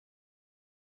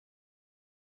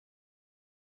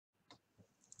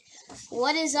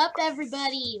What is up,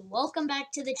 everybody? Welcome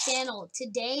back to the channel.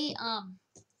 Today,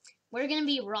 we're gonna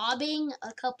be robbing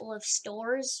a couple of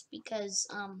stores because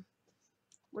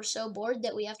we're so bored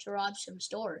that we have to rob some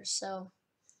stores. So,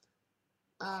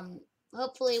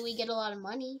 hopefully we get a lot of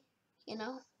money, you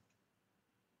know.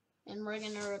 And we're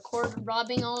gonna record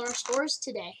robbing all our stores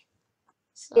today.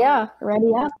 So, yeah,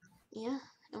 ready up. Yeah,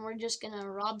 and we're just gonna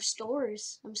rob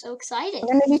stores. I'm so excited.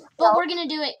 But we're gonna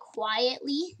do it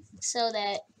quietly so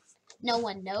that no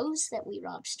one knows that we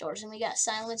rob stores, and we got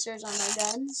silencers on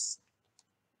our guns.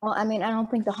 Well, I mean, I don't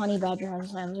think the honey badger has a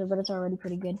silencer, but it's already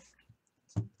pretty good.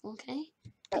 Okay.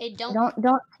 Okay, don't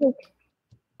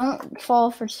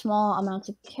fall for small amounts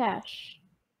of cash.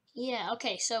 Yeah,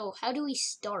 okay, so how do we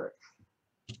start?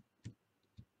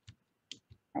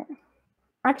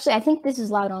 Actually, I think this is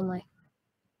loud only.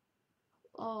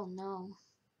 Oh no.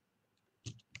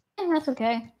 That's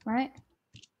okay, right?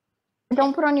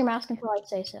 Don't put on your mask until I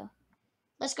say so.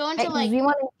 Let's go into like you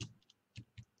want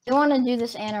to do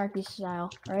this anarchy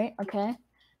style, right? Okay.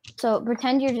 So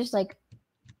pretend you're just like,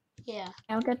 yeah.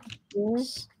 I'll get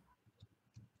these.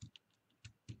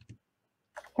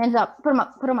 Hands up. Put them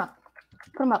up. Put them up.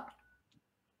 Put them up.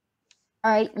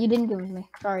 All right, you didn't give them to me.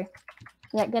 Sorry.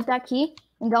 Yeah, get that key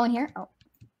and go in here. Oh,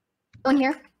 go in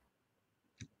here.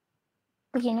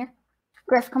 Put the key in here.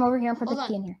 Griff, come over here and put the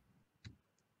key in here.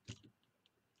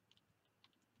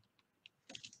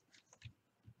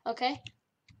 Okay.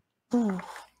 Ooh.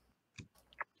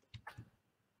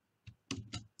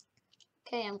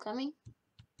 Okay, I'm coming.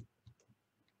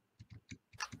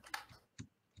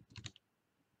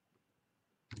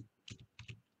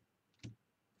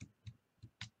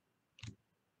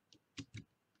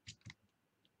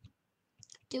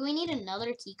 Do we need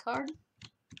another key card?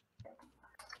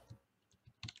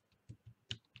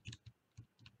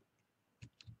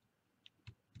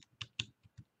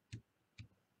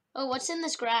 Oh, what's in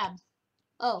this grab?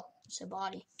 Oh, it's a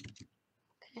body.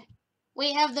 Okay.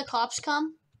 Wait, have the cops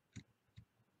come?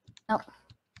 Nope.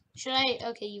 Should I?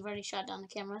 Okay, you've already shot down the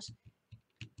cameras.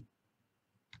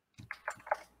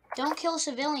 Don't kill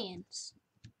civilians.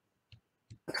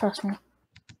 Trust me.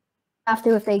 Have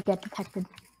to if they get detected.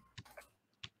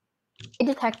 If they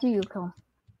detect you, you kill them.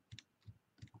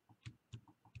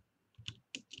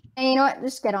 And you know what?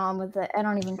 Just get on with it. I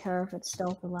don't even care if it's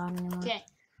still too loud anymore. Okay.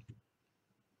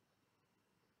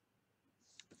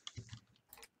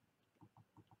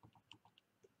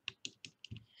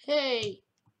 Hey.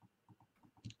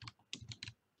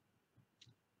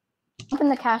 Open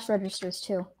the cash registers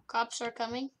too. Cops are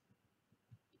coming.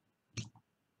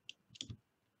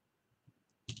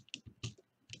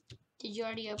 Did you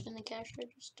already open the cash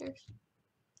registers?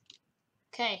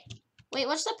 Okay. Wait,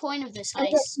 what's the point of this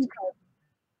heist?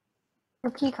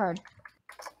 Your key card.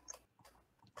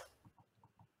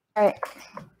 Alright.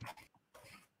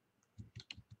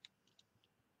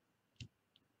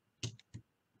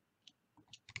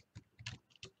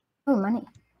 Oh, money.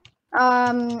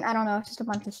 I don't know. It's just a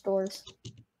bunch of stores.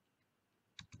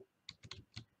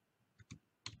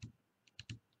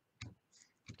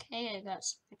 Okay, I got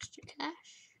some extra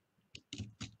cash.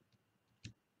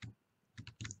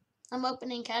 I'm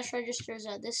opening cash registers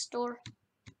at this store.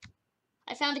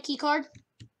 I found a key card.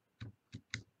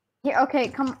 Yeah, okay,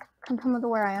 come with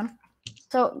where I am.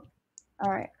 So,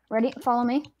 alright, ready? Follow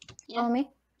me. Yeah. Follow me.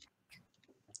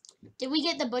 Did we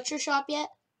get the butcher shop yet?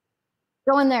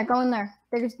 Go in there, go in there.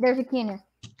 There's a key in here.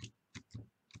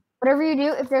 Whatever you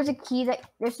do, if there's a key that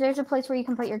there's a place where you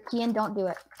can put your key in, don't do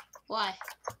it. Why?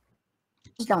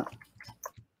 Just don't.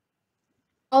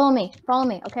 Follow me,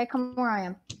 okay? Come where I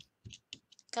am.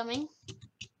 Coming.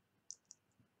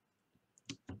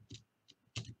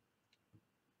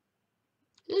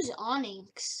 Who's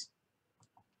Onyx?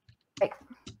 Right.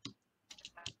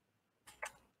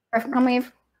 Griff, come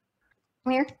here.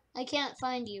 Come here. I can't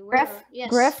find you. Griff, yes.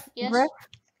 Griff, yes. Griff.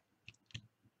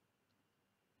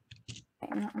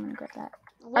 Okay, I'm gonna grab that.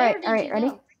 Where all right, ready?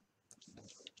 Go?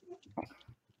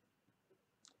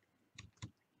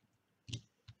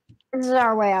 This is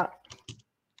our way out.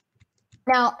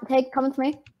 Now, come with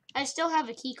me. I still have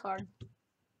a key card.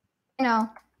 I know.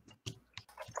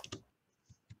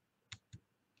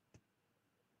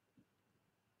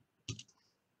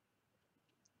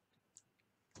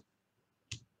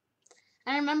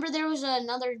 I remember there was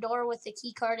another door with a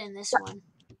key card in this one.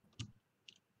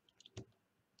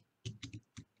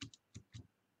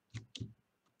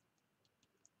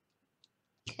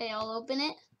 Okay, I'll open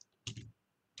it.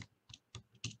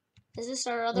 Is this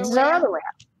our other way out? This is our other way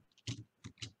out.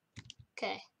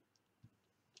 Okay.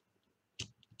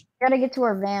 Gotta get to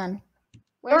our van.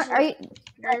 Where's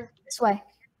This way.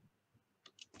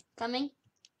 Coming?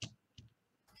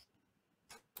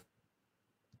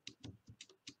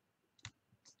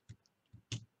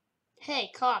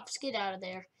 Hey, cops, get out of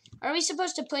there. Are we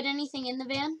supposed to put anything in the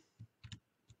van?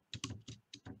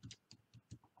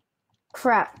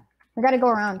 Crap. I gotta go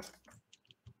around.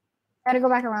 Gotta go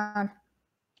back around.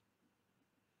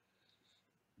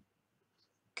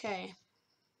 Okay.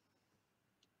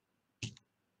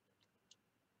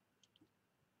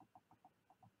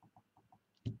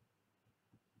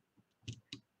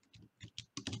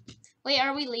 Wait,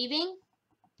 are we leaving?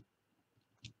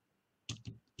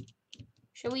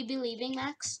 Should we be leaving,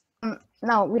 Max?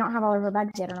 No, we don't have all of our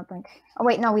bags yet, I don't think. Oh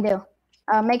wait, no, we do.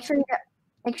 Make sure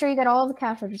you get all of the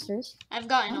cash registers. I've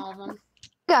gotten all of them.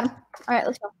 Got them. All right,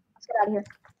 let's go. Let's get out of here.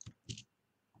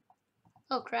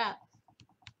 Oh, crap.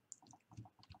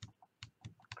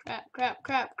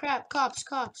 Crap.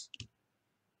 Cops.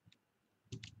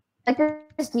 Like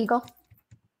this, Deagle.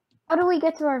 How do we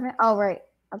get to our van? Oh, right.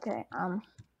 Okay.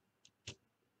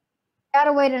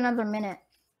 Gotta wait another minute.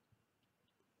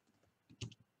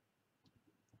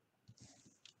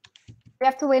 We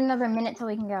have to wait another minute till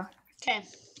we can go. Okay.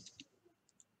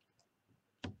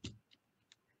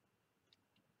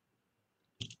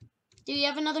 Do you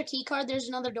have another key card? There's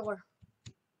another door.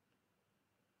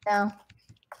 No.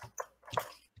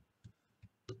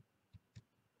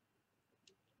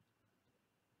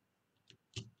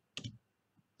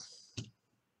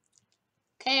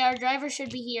 Okay, our driver should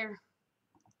be here.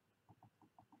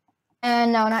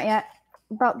 And no, not yet.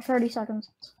 About 30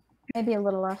 seconds. Maybe a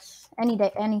little less. Any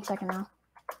day, any second now.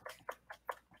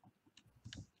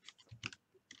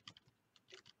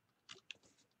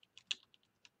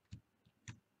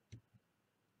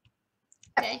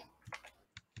 Okay.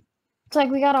 It's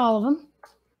like we got all of them.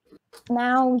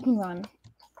 Now we can run.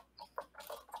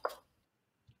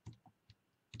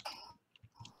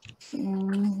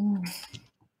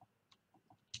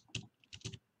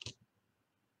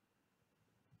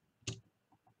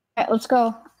 Alright, let's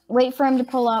go. Wait for him to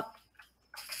pull up.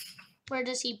 Where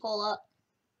does he pull up?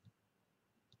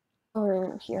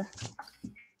 Over here.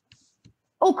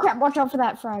 Oh crap, watch out for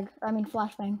that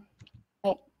flashbang.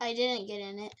 Wait. I didn't get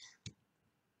in it.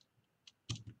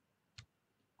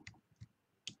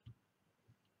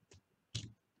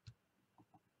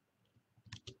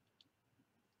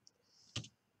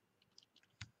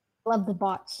 Love the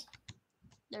bots.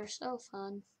 They're so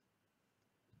fun.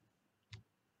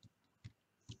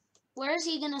 Where is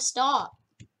he gonna stop?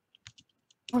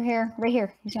 We're here, right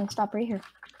here. He's gonna stop right here.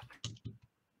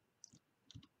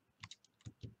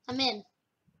 I'm in.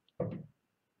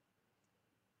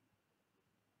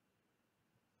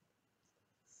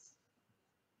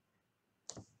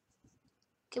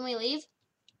 Can we leave?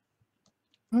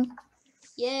 Hmm?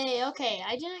 Yay, okay.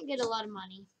 I didn't get a lot of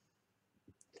money.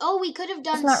 Oh, we could have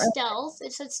done not really- stealth.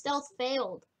 It said stealth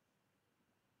failed.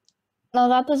 No,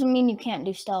 that doesn't mean you can't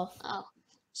do stealth. Oh.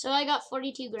 So I got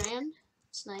 42 grand.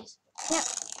 It's nice. Yeah.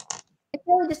 It's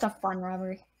really just a fun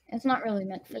robbery. It's not really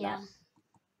meant for that.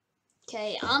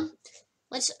 Okay, I'm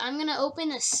gonna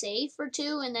open a safe or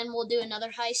two and then we'll do another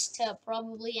heist to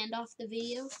probably end off the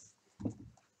video.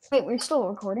 Wait, we're still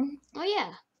recording? Oh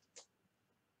yeah.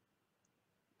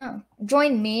 Oh.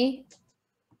 Join me.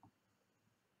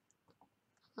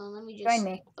 Let me Join just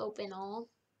me. open all.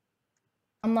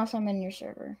 Unless I'm in your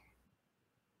server.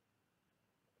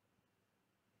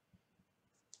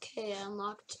 Okay, I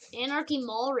unlocked Anarchy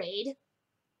Mall Raid.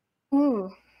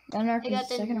 Ooh. I Anarchy's got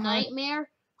the second hard. Nightmare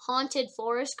Haunted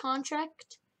Forest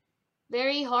contract.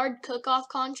 Very hard cook-off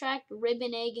contract.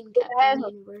 Ribbon Egg and Captain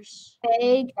Universe.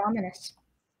 Fake Dominus.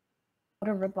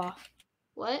 What a ripoff.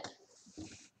 What?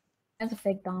 That's a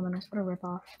fake Dominus. What a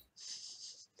ripoff.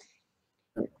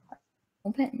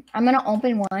 I'm gonna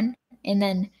open one and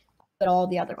then put all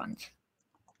the other ones.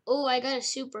 Oh, I got a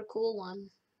super cool one.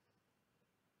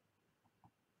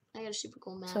 I got a super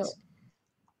cool mask. So,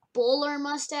 Bowler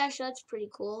mustache, that's pretty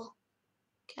cool.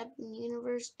 Captain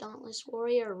Universe, Dauntless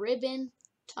Warrior, ribbon,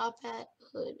 top hat,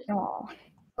 hood. oh,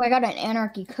 I got an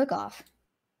Anarchy cook-off.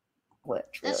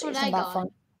 Which That's really what I isn't that got.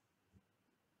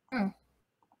 fun.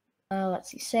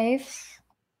 Let's see, safe.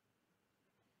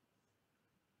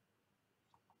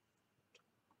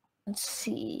 Let's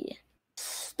see,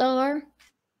 star.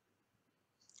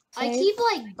 I Safe. keep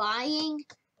like buying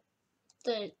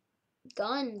the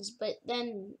guns, but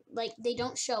then like they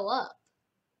don't show up.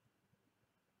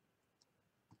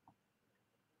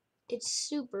 It's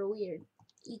super weird.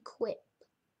 Equip,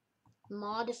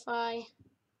 modify,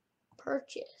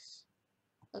 purchase,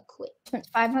 equip. Spent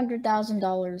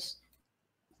 $500,000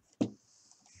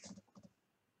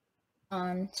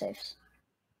 on safes.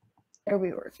 It'll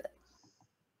be worth it.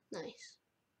 Nice.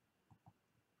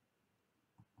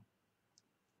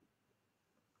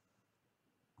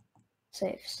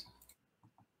 Safes.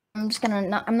 I'm just gonna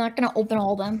not. I'm not gonna open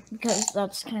all of them because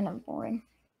that's kind of boring.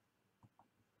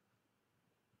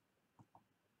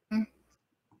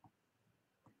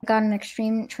 Got an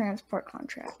extreme transport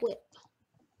contract. Equip.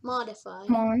 Modify.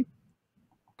 Come on.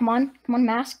 Come on. Come on,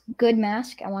 mask. Good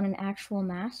mask. I want an actual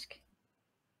mask.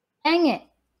 Dang it.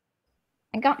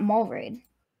 I got mall raid.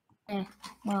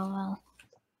 Well.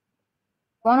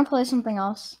 Want to play something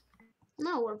else?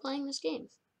 No, we're playing this game.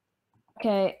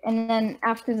 Okay, and then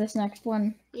after this next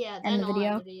one, Yeah, end then the I'll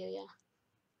video. end the video, yeah.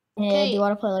 Yeah, Okay. do you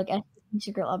want to play like SCP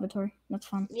Secret Laboratory? That's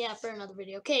fun. Yeah, for another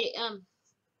video. Okay,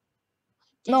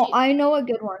 No, I know a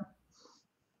good one.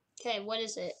 Okay, what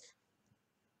is it?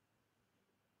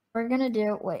 We're gonna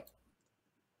do. Wait.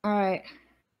 All right.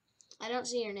 I don't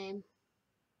see your name.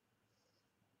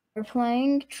 We're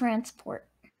playing Transport.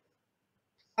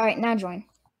 All right, now join.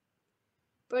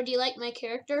 Bro, do you like my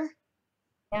character?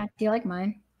 Yeah. Do you like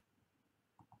mine?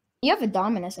 You have a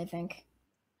Dominus, I think.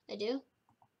 I do.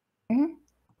 Mhm.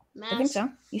 Mask. I think so.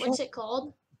 What's it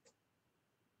called?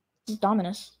 It's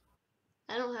Dominus.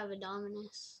 I don't have a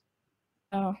Dominus.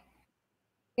 Oh.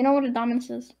 You know what a Dominus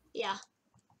is? Yeah.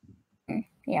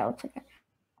 Yeah, looks like that.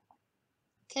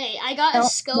 Okay, I got a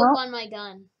scope on my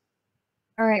gun.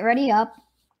 All right, ready up.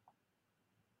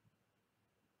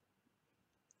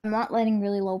 I'm not letting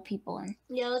really low people in.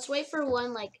 Yeah, let's wait for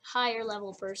one like higher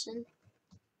level person.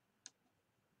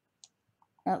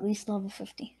 At least level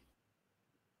 50.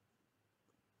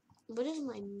 What is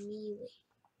my melee?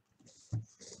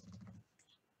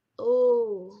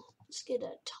 Oh, let's get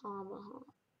a tomahawk.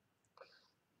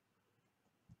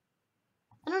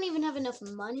 I don't even have enough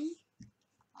money.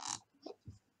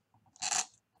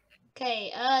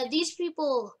 Okay, these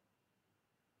people.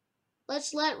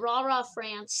 Let's let Rah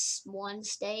France 1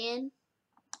 stay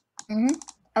in.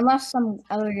 Unless some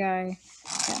other guy.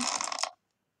 Yeah.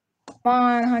 Come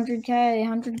on, 100K,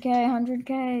 100K,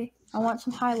 100K. I want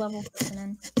some high level person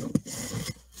in.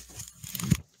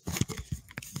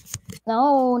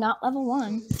 No, not level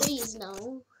 1. Please,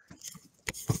 no.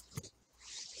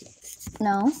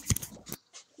 No.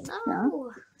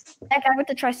 No. That guy with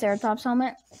the Triceratops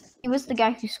helmet, he was the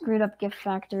guy who screwed up Gift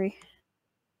Factory.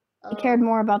 He cared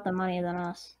more about the money than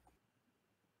us.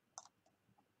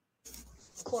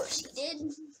 Of course he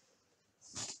did.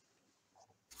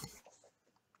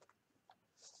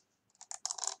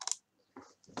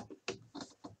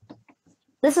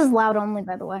 This is loud only,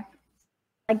 by the way.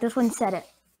 Like, this one said it.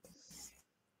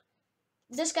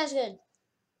 This guy's good.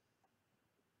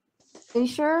 Are you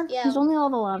sure? Yeah. He's only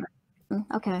level 11.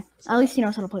 Okay. At least he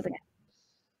knows how to play the game.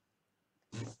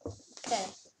 Okay.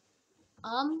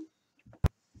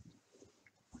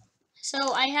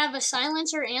 So I have a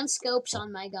silencer and scopes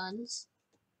on my guns.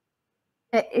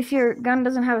 If your gun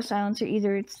doesn't have a silencer,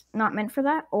 either it's not meant for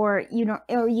that, or you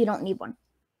don't need one.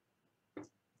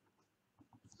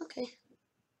 Okay.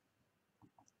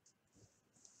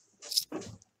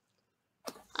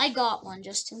 I got one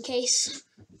just in case.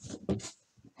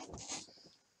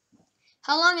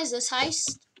 How long is this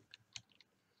heist?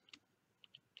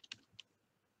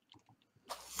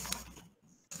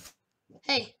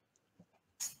 Hey.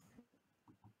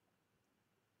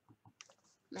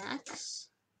 Max?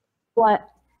 What?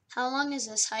 How long is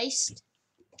this heist?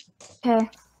 Okay.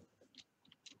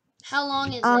 How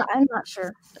long is it? I'm not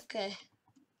sure. Okay.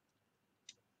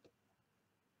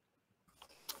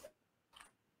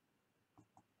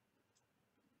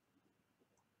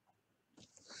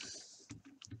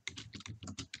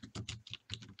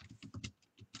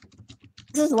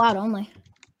 This is loud only.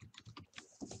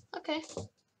 Okay.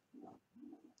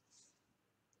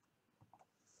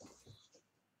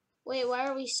 Wait, why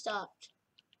are we stopped?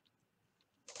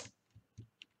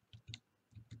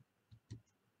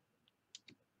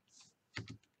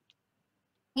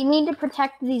 You need to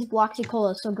protect these Bloxy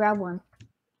Colas, so grab one.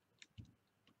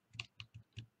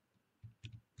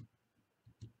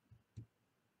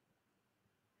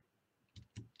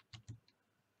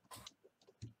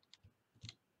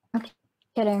 I'm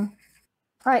kidding.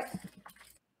 Alright.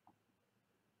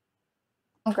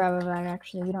 Don't grab a bag,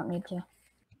 actually. You don't need to.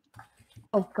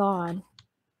 Oh, God.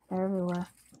 They're everywhere.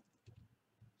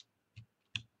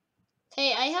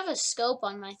 Hey, I have a scope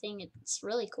on my thing. It's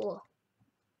really cool.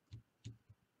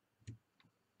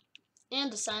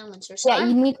 And a silencer. So yeah,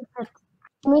 you need to...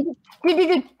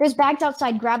 Dude. There's bags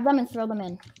outside. Grab them and throw them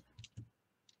in.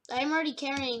 I'm already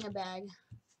carrying a bag.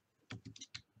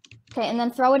 Okay, and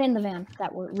then throw it in the van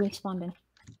that we spawned in.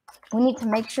 We need to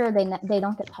make sure they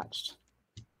don't get touched.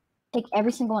 Take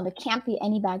every single one. There can't be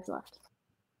any bags left.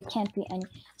 There can't be any.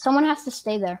 Someone has to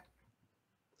stay there.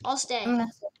 I'll stay.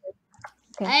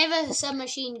 Okay. I have a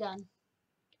submachine gun.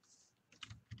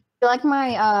 You like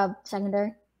my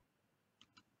secondary?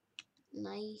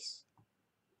 Nice.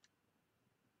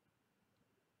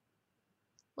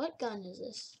 What gun is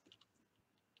this?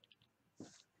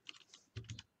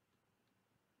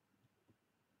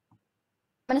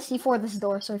 I'm gonna C4 this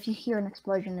door, so if you hear an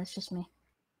explosion, it's just me.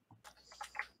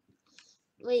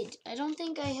 Wait, I don't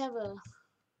think I have a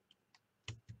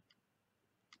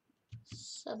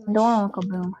The door won't go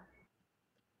submachine. boom.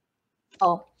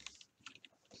 Oh.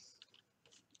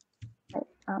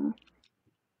 Right,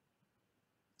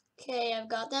 Okay, I've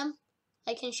got them.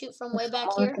 I can shoot from way it's back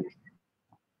hard here. to-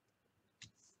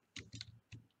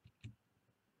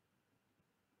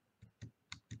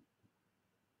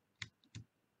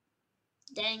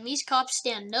 Dang, these cops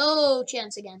stand no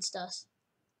chance against us.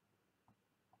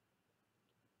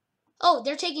 Oh,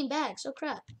 they're taking bags. Oh,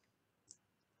 crap.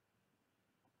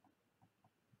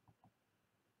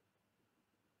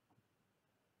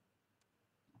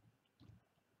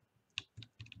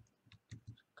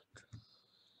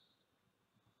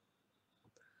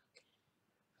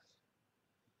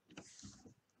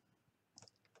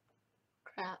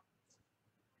 Crap.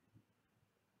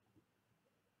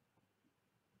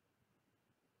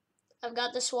 I've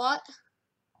got the SWAT.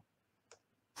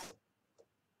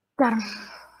 Got him.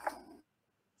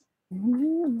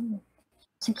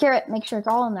 Secure it. Make sure it's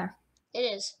all in there. It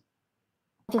is.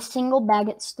 If a single bag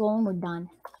gets stolen, we're done.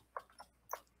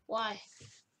 Why?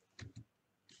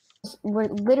 We're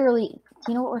literally.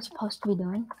 Do you know what we're supposed to be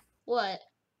doing? What?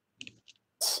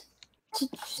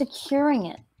 Securing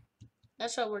it.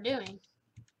 That's what we're doing.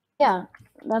 Yeah,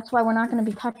 that's why we're not going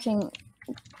to be touching.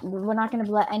 We're not going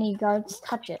to let any guards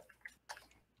touch it.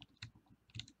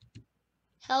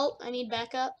 Help, I need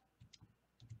backup.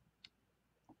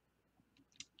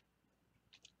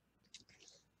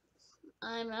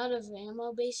 I'm out of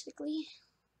ammo, basically.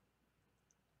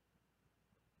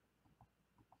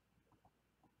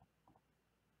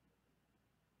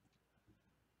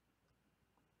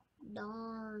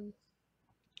 Darn.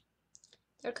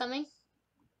 They're coming.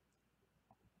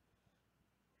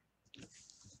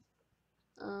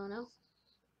 Oh, no.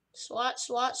 SWAT,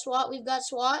 SWAT, SWAT. We've got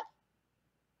SWAT.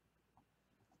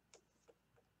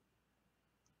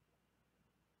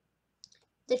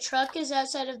 The truck is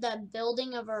outside of that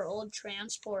building of our old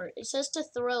transport. It says to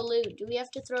throw loot. Do we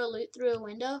have to throw loot through a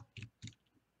window?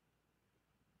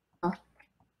 Oh.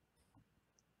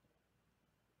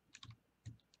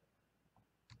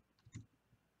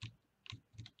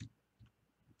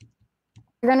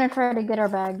 We're going to try to get our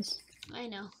bags. I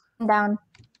know. Down.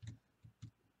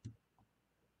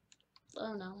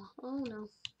 Oh, no. Oh, no.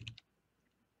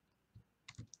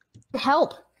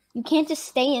 Help! You can't just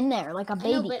stay in there like a baby.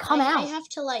 I know, but Come out. I have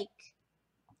to, like,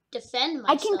 defend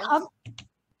I can myself. cover.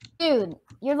 Dude,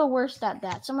 you're the worst at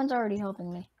that. Someone's already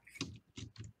helping me.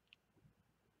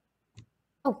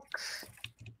 Oh.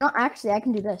 No, actually, I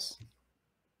can do this.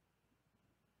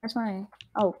 Where's my...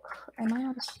 Oh, am I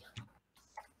out of...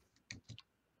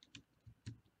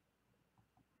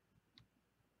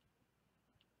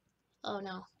 Oh,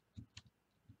 no.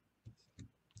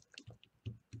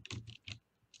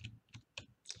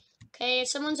 Okay,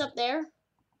 someone's up there.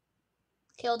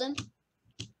 Killed him.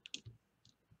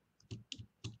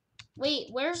 Wait,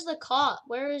 where's the cop?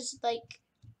 Where is, like...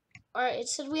 Alright, it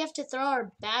said we have to throw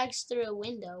our bags through a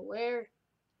window. Where?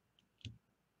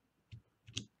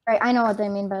 Right, I know what they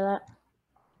mean by that.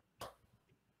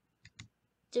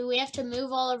 Do we have to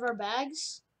move all of our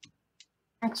bags?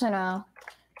 Actually, no.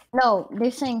 No,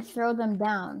 they're saying throw them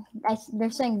down. They're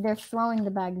saying they're throwing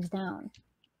the bags down.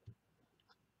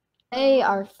 They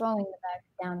are throwing the bags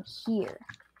down here.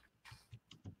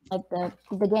 Like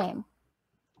the game.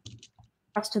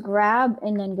 Has to grab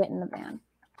and then get in the van.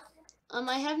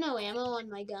 I have no ammo on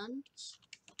my guns.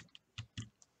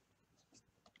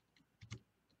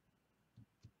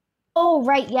 Oh,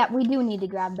 right, yeah, we do need to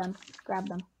grab them. Grab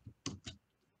them.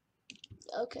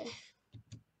 Okay.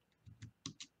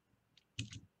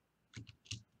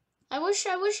 I wish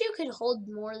you could hold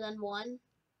more than one.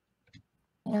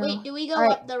 Yeah. Wait, do we go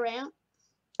Alright. up the ramp?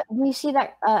 Do you see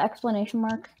that exclamation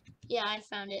mark? Yeah, I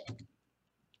found it.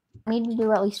 We need to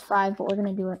do at least 5, but we're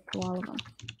gonna do it to all of them.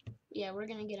 Yeah, we're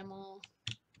gonna get them all.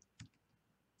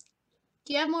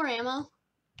 Do you have more ammo?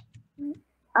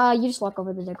 You just walk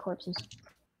over the dead corpses.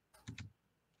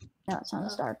 No, it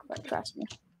sounds dark, but trust me.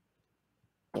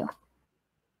 You.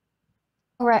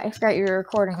 Alright, I forgot you're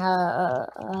recording.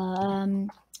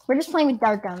 We're just playing with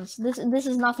dart guns. This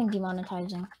is nothing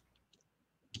demonetizing.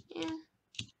 Yeah.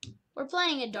 We're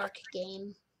playing a dark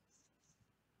game.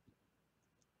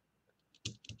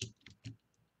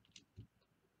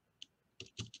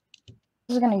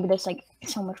 This is gonna get us like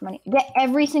so much money. Get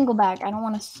every single bag. I don't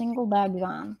want a single bag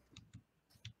gone.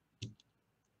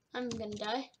 I'm gonna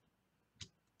die.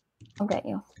 I'll get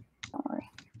you. Don't worry.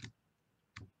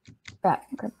 Crap.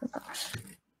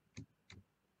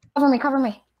 Cover me, cover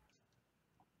me.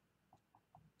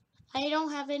 I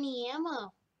don't have any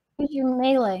ammo. Use your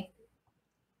melee.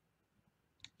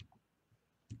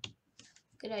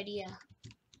 Good idea.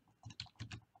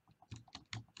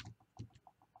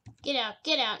 Get out,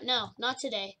 get out. No, not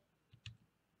today.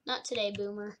 Not today,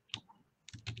 Boomer.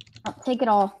 Oh, take it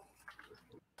all.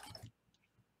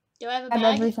 Do I have a I have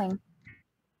bag? everything.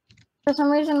 For some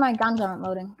reason, my guns aren't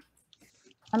loading.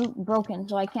 I'm broken,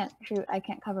 so I can't shoot. I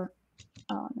can't cover.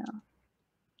 Oh, no.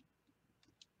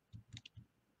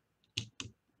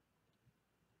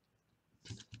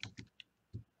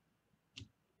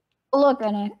 Oh, look,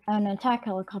 an attack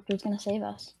helicopter is going to save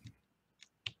us.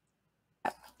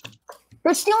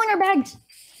 They're stealing our bags!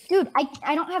 Dude,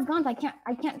 I don't have guns. I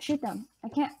can't shoot them. I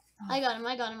can't. I got him,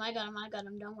 I got him, I got him, I got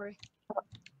him. Don't worry.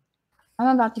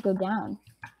 I'm about to go down.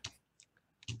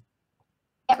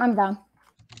 Yep, I'm down.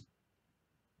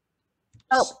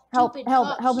 Help, help, Stupid help,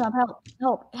 cops. help, help, help,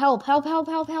 help, help, help, help,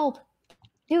 help, help.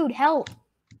 Dude, help.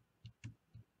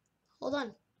 Hold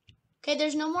on. Okay,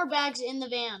 there's no more bags in the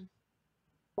van.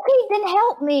 Okay, then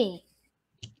help me.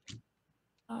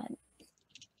 God.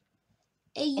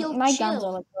 Hey, yo, My chill. guns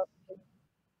are like broken.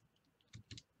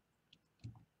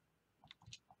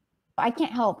 I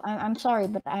can't help. I'm sorry,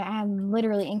 but I am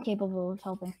literally incapable of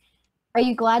helping. Are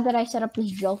you glad that I set up this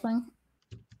drill thing?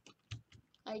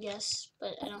 I guess,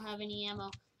 but I don't have any ammo.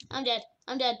 I'm dead.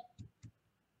 I'm dead.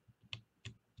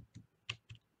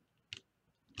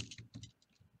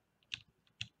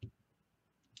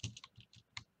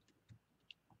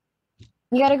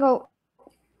 You gotta go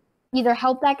either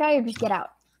help that guy or just get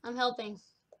out. I'm helping.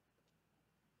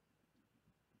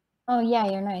 Oh, yeah,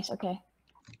 you're nice. Okay.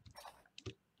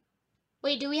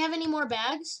 Wait, do we have any more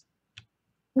bags?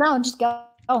 No, just go.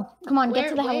 Oh, come on, get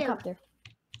to the Where? helicopter.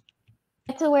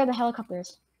 Get to where the helicopter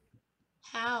is.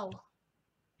 How?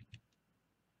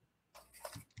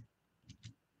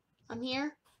 I'm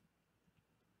here.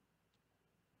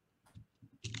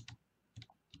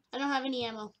 I don't have any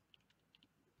ammo.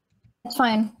 It's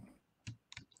fine.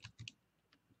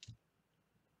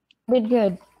 Did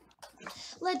good.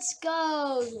 Let's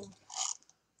go.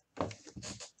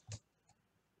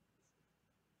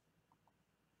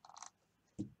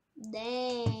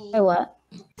 Dang. Hey, what?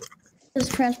 This is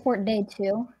transport day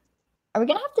 2. Are we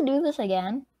gonna have to do this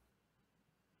again?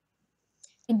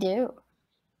 We do.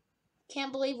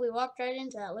 Can't believe we walked right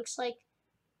into that. Looks like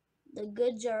the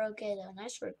goods are okay though.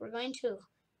 Nice work. We're going to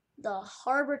the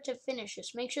harbor to finish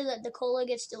this. Make sure that the cola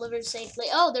gets delivered safely.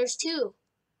 Oh, there's 2.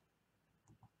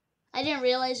 I didn't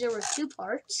realize there were 2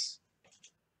 parts.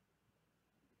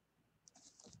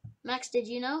 Max, did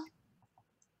you know?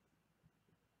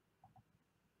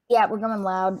 Yeah, we're going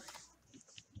loud.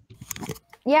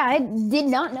 Yeah, I did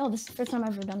not know. This is the first time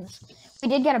I've ever done this. We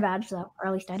did get a badge though, or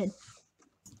at least I did.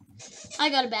 I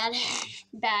got a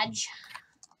badge.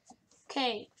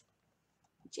 Okay.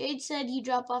 Jade said you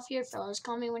drop off here, fellas.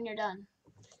 Call me when you're done.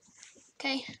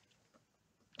 Okay.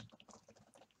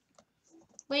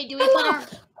 Wait, do we put our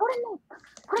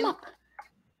Put him up.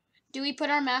 do we put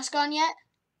our mask on yet?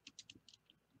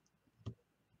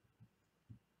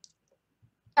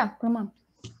 Yeah, put him on.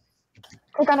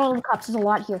 Take out all the cops. There's a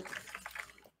lot here.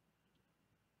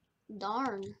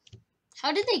 Darn.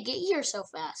 How did they get here so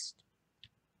fast?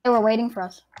 They were waiting for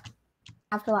us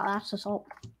after that last assault.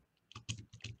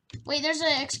 Wait, there's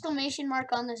an exclamation mark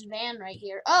on this van right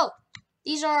here. Oh,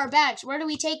 these are our bags. Where do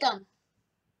we take them?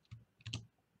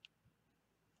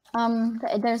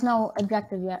 There's no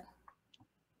objective yet.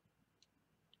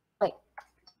 Wait.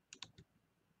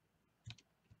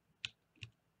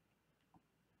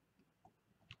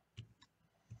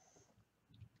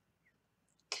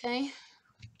 Okay.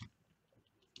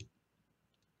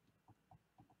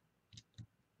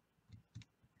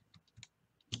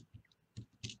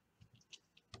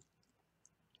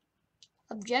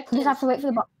 You Objective. just have to wait for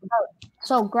the boat.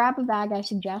 So grab a bag, I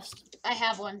suggest. I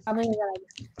have one. Probably a good idea.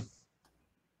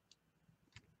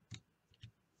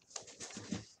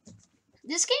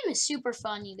 This game is super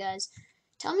fun, you guys.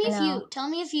 Tell me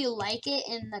if you like it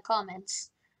in the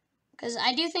comments, because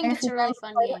I do think it's a really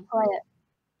fun game. Play it.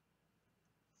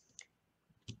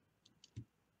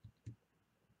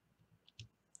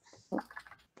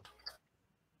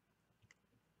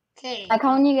 Okay. Like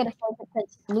how when you get a sniper that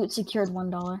says loot secured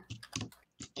 $1.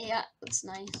 Yeah, that's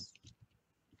nice.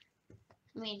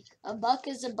 I mean, a buck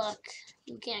is a buck.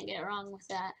 You can't get wrong with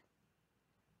that.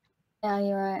 Yeah,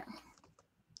 you're right.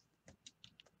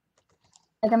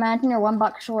 Like imagine you're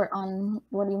 $1 short on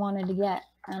what you wanted to get.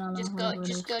 I don't know. Just whatever it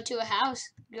just is. go to a house,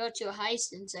 go to a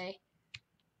heist, and say,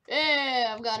 "Hey,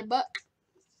 I've got a buck."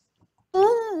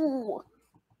 Ooh!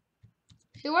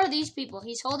 Who are these people?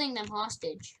 He's holding them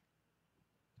hostage.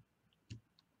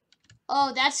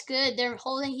 Oh, that's good.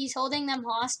 He's holding them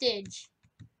hostage.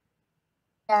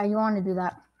 Yeah, you want to do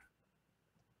that.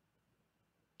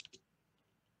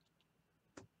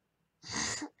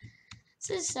 This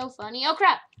is so funny. Oh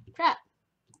crap! Crap!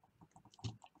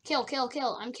 Kill! Kill!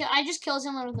 Kill! I just killed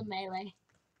someone with a melee.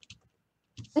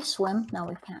 We swim? No,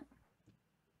 we can't.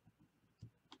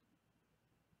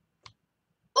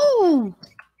 Ooh!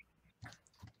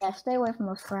 Yeah, stay away from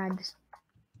those frags.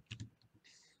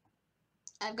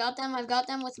 I've got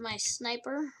them with my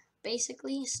sniper.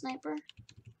 Basically, sniper.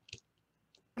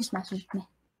 Just messaged me.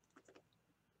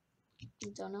 I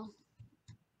don't know.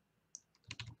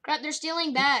 Crap! They're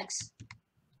stealing bags.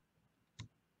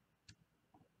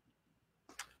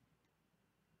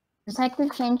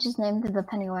 Detective changed his name to the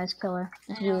Pennywise Killer.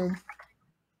 It's I know. weird.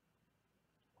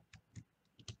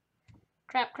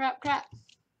 Crap! Crap! Crap!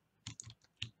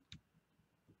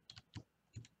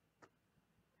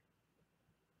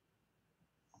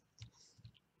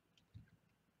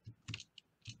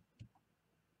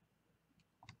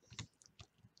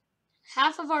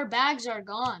 Half of our bags are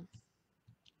gone.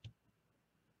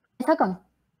 I took him.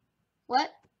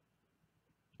 What?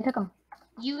 I took him.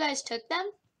 You guys took them?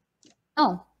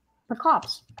 No, the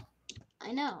cops.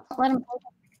 I know. Let him.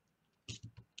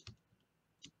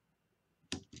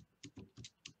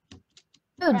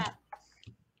 Dude, Crap.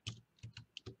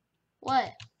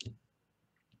 What?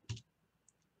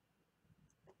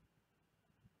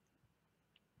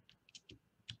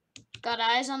 Got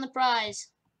eyes on the prize.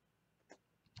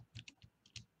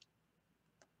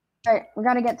 alright, we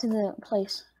gotta get to the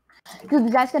place. Dude,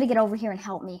 you guys gotta get over here and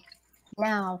help me.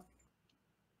 Now.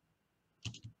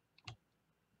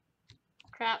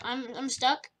 Crap, I'm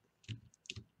stuck.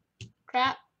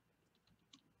 Crap.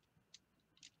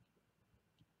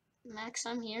 Max,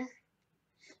 I'm here.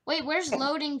 Wait, where's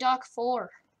loading dock 4?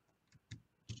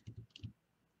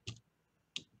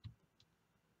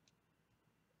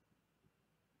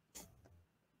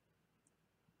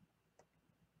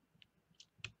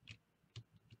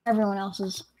 Everyone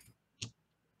else's.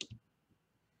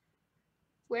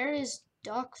 Where is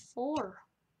dock 4?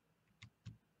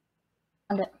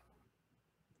 Found it.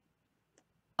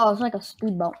 Oh, it's like a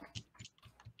speedboat.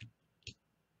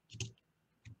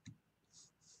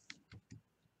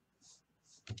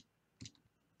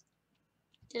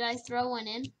 Did I throw one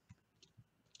in?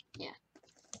 Yeah.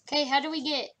 Okay, how do we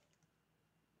get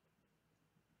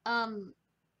how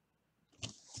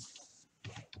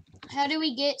do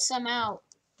we get some out?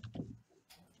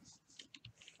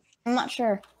 I'm not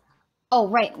sure. Oh,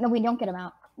 right. No, we don't get them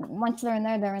out. Once they're in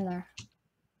there, they're in there.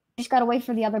 We just gotta wait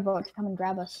for the other boat to come and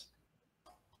grab us.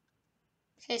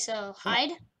 Okay, so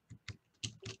hide.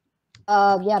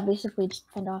 Yeah, basically just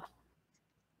fend off.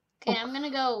 Okay, I'm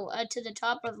gonna go to the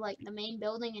top of like the main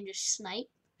building and just snipe.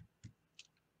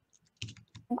 I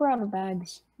think we're out of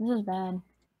bags. This is bad.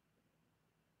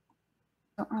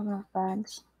 Don't have enough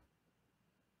bags.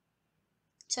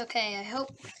 It's okay. I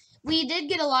hope we did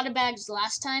get a lot of bags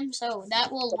last time, so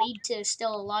that will lead to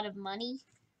still a lot of money.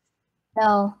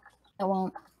 No, it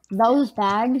won't. Those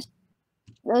bags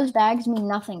mean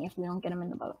nothing if we don't get them in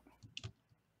the boat.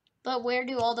 But where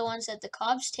do all the ones that the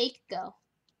cops take go?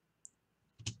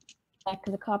 Back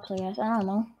to the cops, I guess. I don't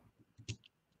know.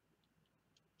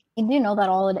 You do know that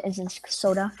all it is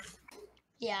soda.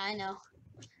 Yeah, I know.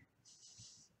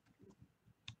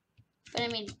 But I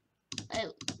mean,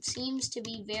 it seems to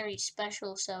be very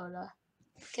special soda.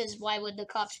 Because why would the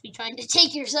cops be trying to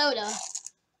take your soda?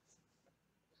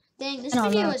 Dang, this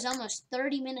video is almost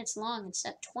 30 minutes long. It's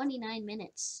at 29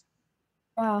 minutes.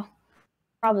 Wow.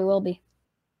 Probably will be.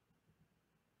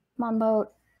 Come on,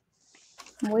 boat.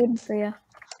 I'm waiting for you.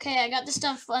 Okay, I got the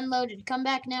stuff unloaded. Come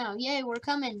back now. Yay, we're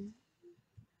coming.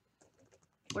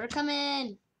 We're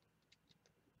coming.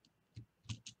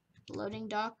 Loading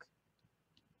dock.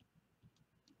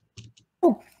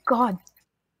 Oh, God.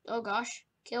 Oh, gosh.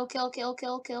 Kill, kill, kill,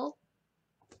 kill, kill.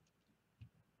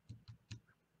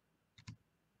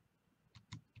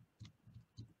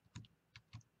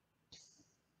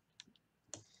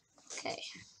 Okay.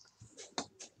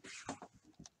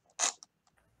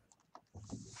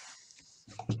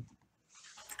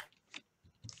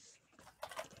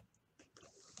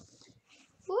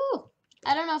 Woo!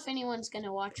 I don't know if anyone's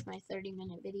gonna watch my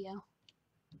 30-minute video.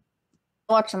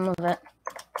 Watch some of it.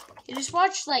 You just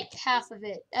watch like half of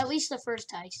it. At least the first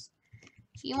heist.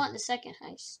 If you want the second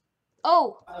heist.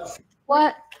 Oh!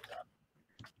 What?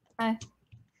 Hi.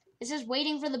 It says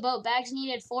waiting for the boat. Bags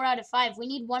needed 4 out of 5. We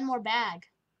need 1 more bag.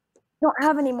 Don't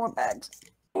have any more bags.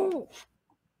 I'm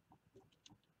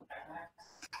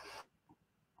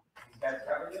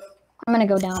gonna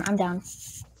go down. I'm down.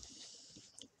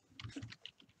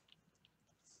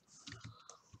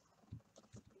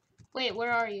 Wait,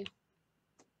 where are you?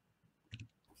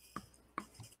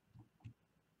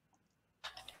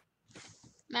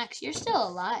 Max, you're still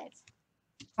alive.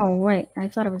 Oh, wait. I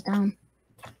thought I was down.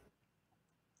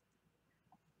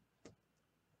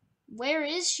 Where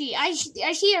is she? I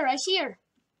see her. I see her.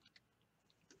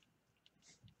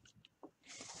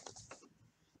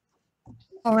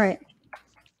 All right.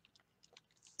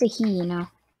 It's a he, you know.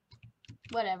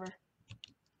 Whatever.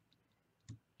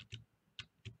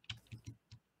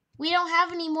 We don't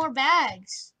have any more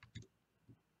bags.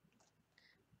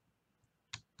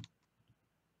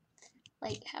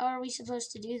 Like, how are we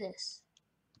supposed to do this?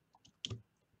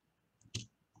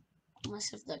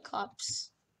 Unless if the cops...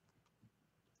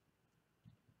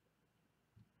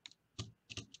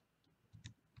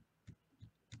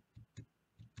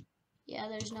 Yeah,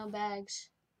 there's no bags.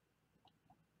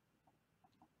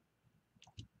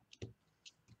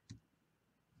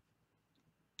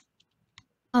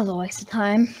 That was a waste of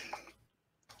time.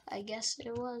 I guess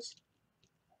it was.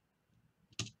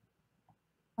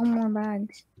 No more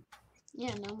bags.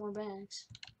 Yeah, no more bags.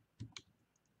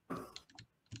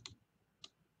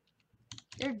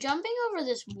 They're jumping over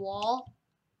this wall.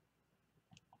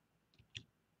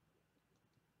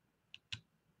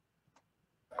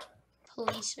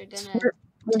 Police are gonna...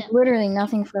 There's literally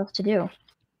nothing for us to do.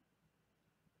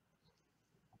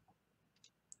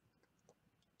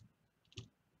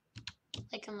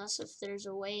 Like, unless if there's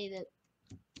a way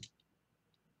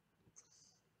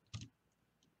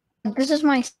that... This is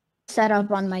my setup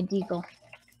on my deagle.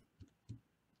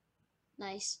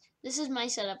 Nice. This is my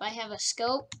setup. I have a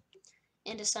scope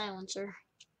and a silencer.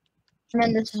 And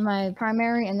then this is my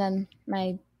primary, and then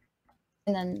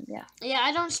yeah. Yeah,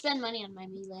 I don't spend money on my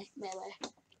melee.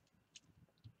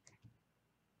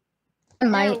 I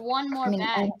might. One more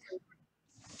bag.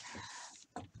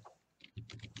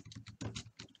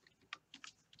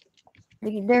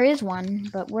 There is one,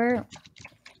 but where?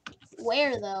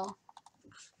 Where though?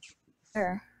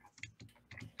 Where?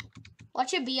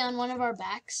 Watch it be on one of our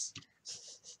backs.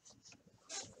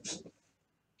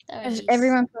 That would be...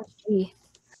 Everyone's supposed to be.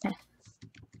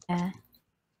 Yeah.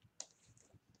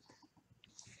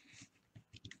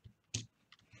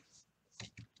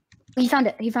 He found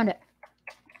it. He found it.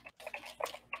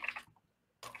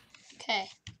 Okay.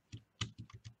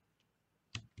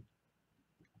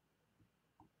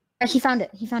 He found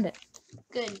it. He found it.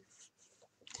 Good.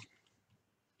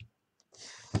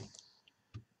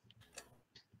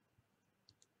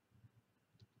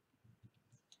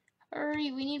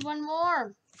 Hurry, we need 1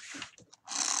 more.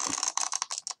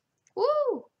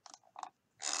 Woo!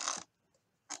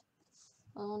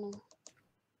 Oh no.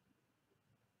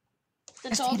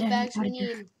 That's all the bags we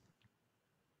need.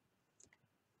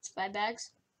 It's 5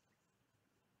 bags.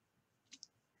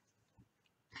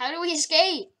 How do we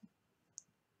escape?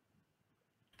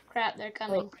 Crap, they're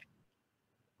coming. Oh.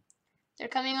 They're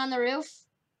coming on the roof.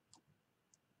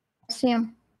 I see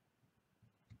him.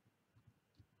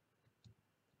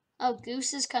 Oh,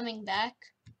 Goose is coming back.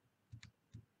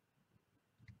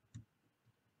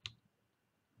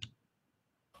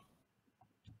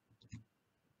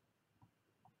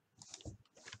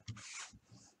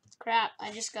 Crap,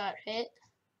 I just got hit.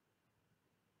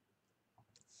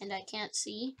 And I can't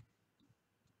see.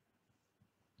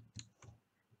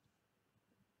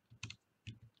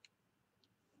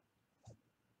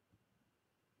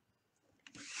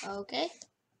 Okay.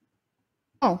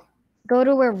 Oh, go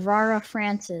to where Rara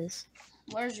France is.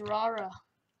 Where's Rara?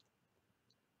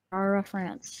 Rara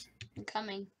France. I'm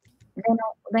coming.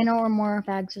 They know where more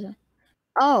bags are.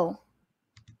 Oh.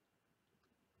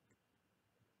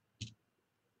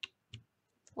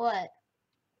 What?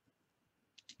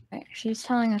 Right, she's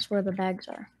telling us where the bags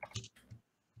are.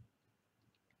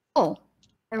 Oh,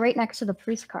 they're right next to the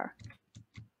police car.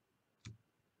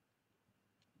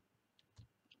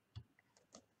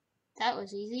 That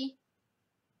was easy.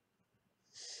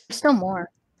 There's still more.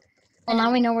 Well,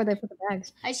 now we know where they put the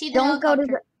bags. I see the Don't go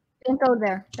helicopter. don't go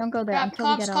there. Don't go there Crap, until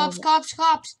cops, we get cops, all cops,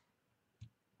 cops.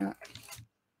 Yeah.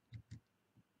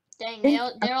 Dang,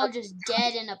 they're all just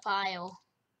dead in a pile.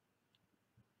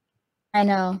 I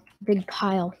know, big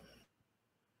pile.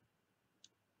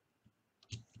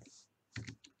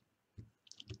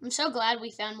 I'm so glad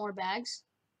we found more bags.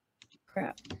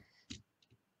 Crap. I'm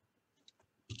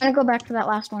gonna go back to that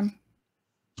last one.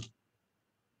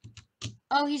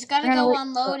 Oh, he's got to go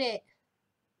unload it.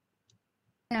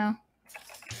 No.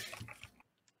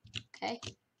 Okay.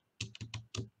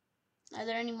 Are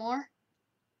there any more?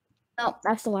 No,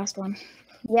 that's the last one.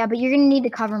 Yeah, but you're gonna need to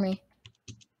cover me.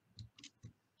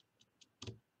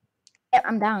 Yeah,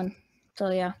 I'm down. So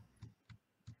yeah.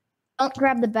 Don't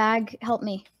grab the bag. Help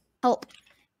me. Help.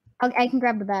 I can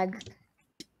grab the bag.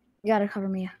 You gotta cover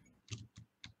me.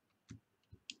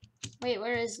 Wait,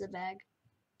 where is the bag?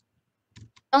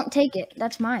 Don't take it.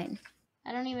 That's mine.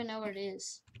 I don't even know where it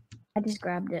is. I just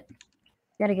grabbed it.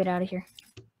 Gotta get out of here.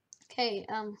 Okay,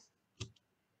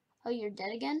 oh, you're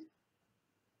dead again?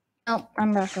 Nope,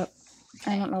 I'm back up.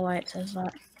 I don't know why it says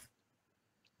that.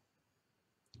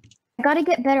 I gotta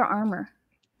get better armor.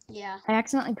 Yeah. I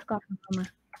accidentally took off my armor.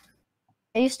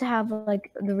 I used to have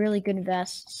like the really good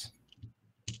vests.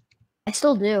 I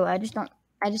still do. I just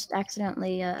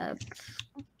accidentally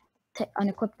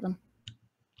unequipped them.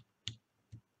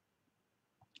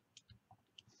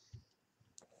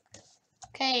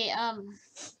 Okay,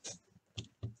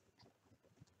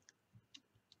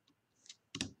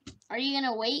 are you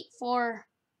gonna wait for,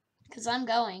 cause I'm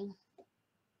going.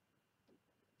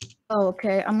 Oh,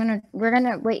 okay. We're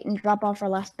gonna wait and drop off our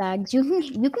last bags. You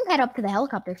can head up to the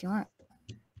helicopter if you want.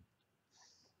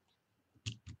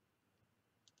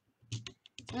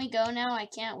 Can we go now? I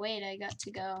can't wait. I got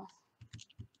to go.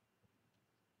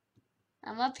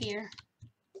 I'm up here.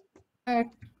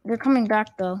 They're coming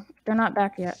back though. They're not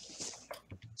back yet.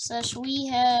 Such we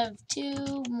have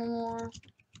two more.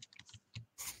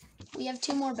 We have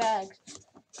 2 more bags.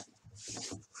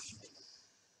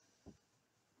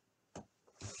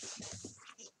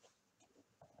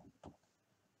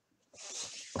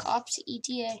 Cops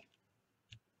ETA.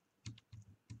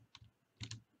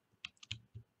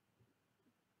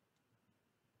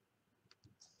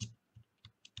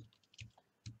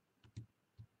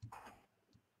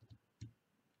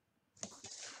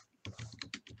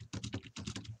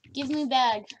 Give me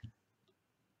bag.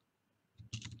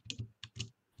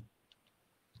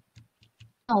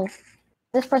 Oh,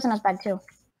 this person has bag too.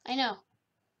 I know.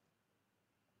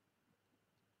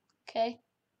 Okay.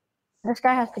 This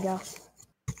guy has to go.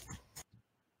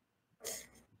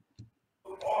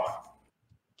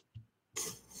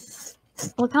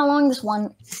 Look how long this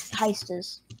one heist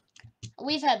is.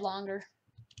 We've had longer.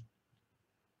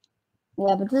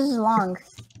 Yeah, but this is long.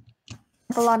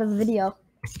 It's a lot of the video.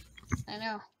 I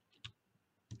know.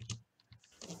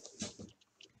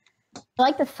 I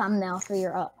like the thumbnail for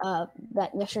your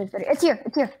that yesterday's video. It's here.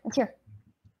 It's here. It's here.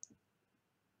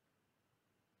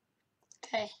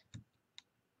 Okay.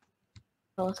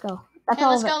 So let's go. That's Okay,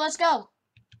 all let's of it. go. Let's go.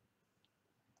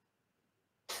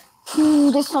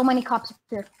 Ooh, there's so many cops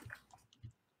here.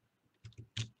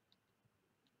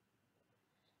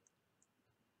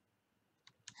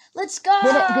 Let's go.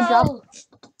 Did it. Good job.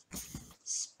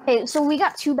 Okay, so we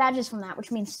got 2 badges from that, which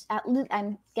means at least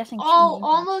I'm guessing. Oh,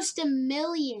 almost 1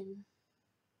 million.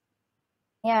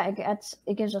 Yeah,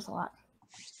 it gives us a lot.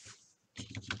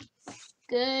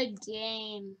 Good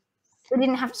game. We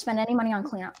didn't have to spend any money on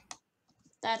cleanup.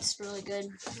 That's really good.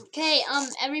 Okay,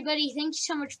 everybody, thank you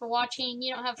so much for watching.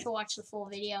 You don't have to watch the full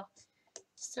video.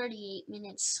 It's 38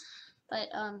 minutes. But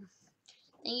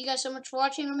thank you guys so much for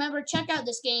watching. Remember, check out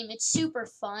this game. It's super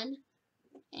fun.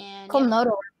 And Called yeah.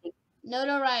 Notoriety.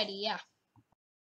 Notoriety, yeah.